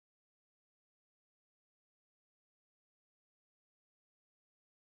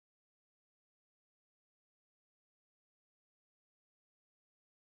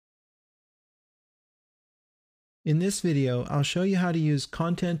In this video, I'll show you how to use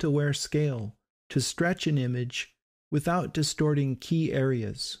content-aware scale to stretch an image without distorting key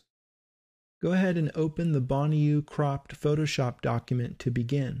areas. Go ahead and open the Bonneyou cropped Photoshop document to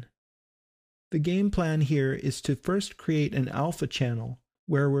begin. The game plan here is to first create an alpha channel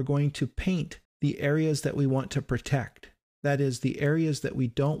where we're going to paint the areas that we want to protect. That is, the areas that we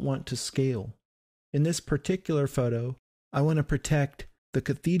don't want to scale. In this particular photo, I want to protect the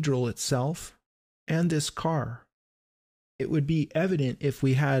cathedral itself and this car. It would be evident if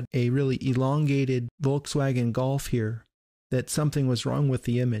we had a really elongated Volkswagen Golf here that something was wrong with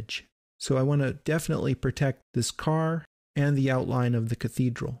the image. So I want to definitely protect this car and the outline of the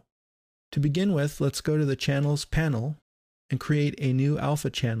cathedral. To begin with, let's go to the Channels panel and create a new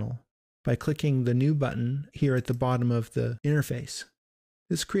alpha channel by clicking the New button here at the bottom of the interface.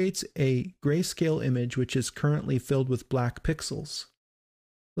 This creates a grayscale image which is currently filled with black pixels.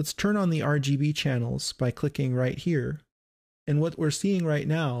 Let's turn on the RGB channels by clicking right here. And what we're seeing right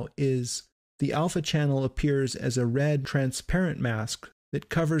now is the alpha channel appears as a red transparent mask that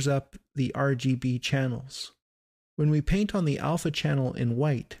covers up the RGB channels. When we paint on the alpha channel in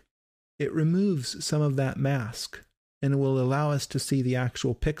white, it removes some of that mask and will allow us to see the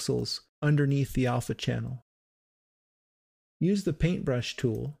actual pixels underneath the alpha channel. Use the paintbrush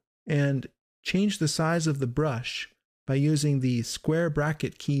tool and change the size of the brush by using the square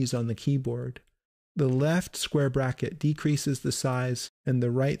bracket keys on the keyboard. The left square bracket decreases the size and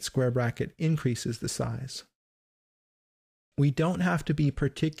the right square bracket increases the size. We don't have to be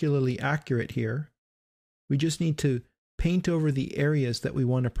particularly accurate here. We just need to paint over the areas that we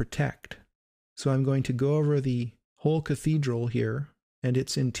want to protect. So I'm going to go over the whole cathedral here and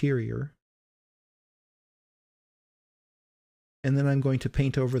its interior. And then I'm going to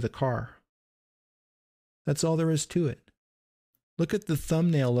paint over the car. That's all there is to it. Look at the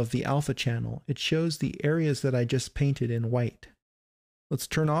thumbnail of the alpha channel. It shows the areas that I just painted in white. Let's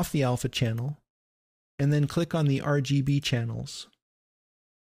turn off the alpha channel and then click on the RGB channels.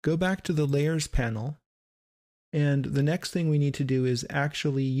 Go back to the Layers panel, and the next thing we need to do is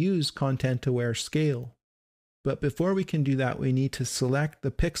actually use content-aware scale. But before we can do that, we need to select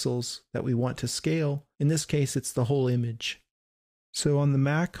the pixels that we want to scale. In this case, it's the whole image. So on the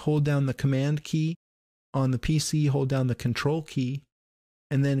Mac, hold down the Command key. On the PC, hold down the Control key,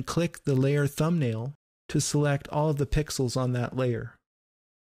 and then click the layer thumbnail to select all of the pixels on that layer.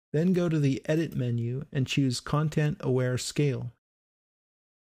 Then go to the Edit menu and choose Content Aware Scale.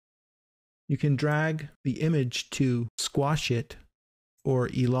 You can drag the image to squash it or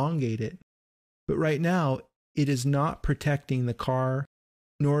elongate it, but right now it is not protecting the car,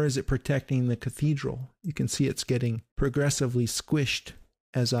 nor is it protecting the cathedral. You can see it's getting progressively squished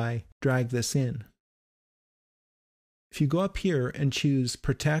as I drag this in. If you go up here and choose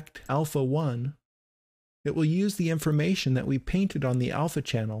Protect Alpha 1, it will use the information that we painted on the alpha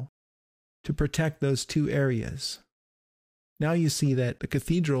channel to protect those two areas. Now you see that the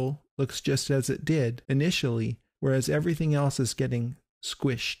cathedral looks just as it did initially, whereas everything else is getting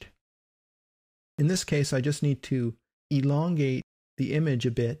squished. In this case, I just need to elongate the image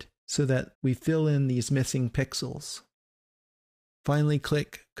a bit so that we fill in these missing pixels. Finally,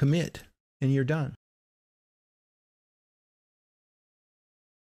 click Commit, and you're done.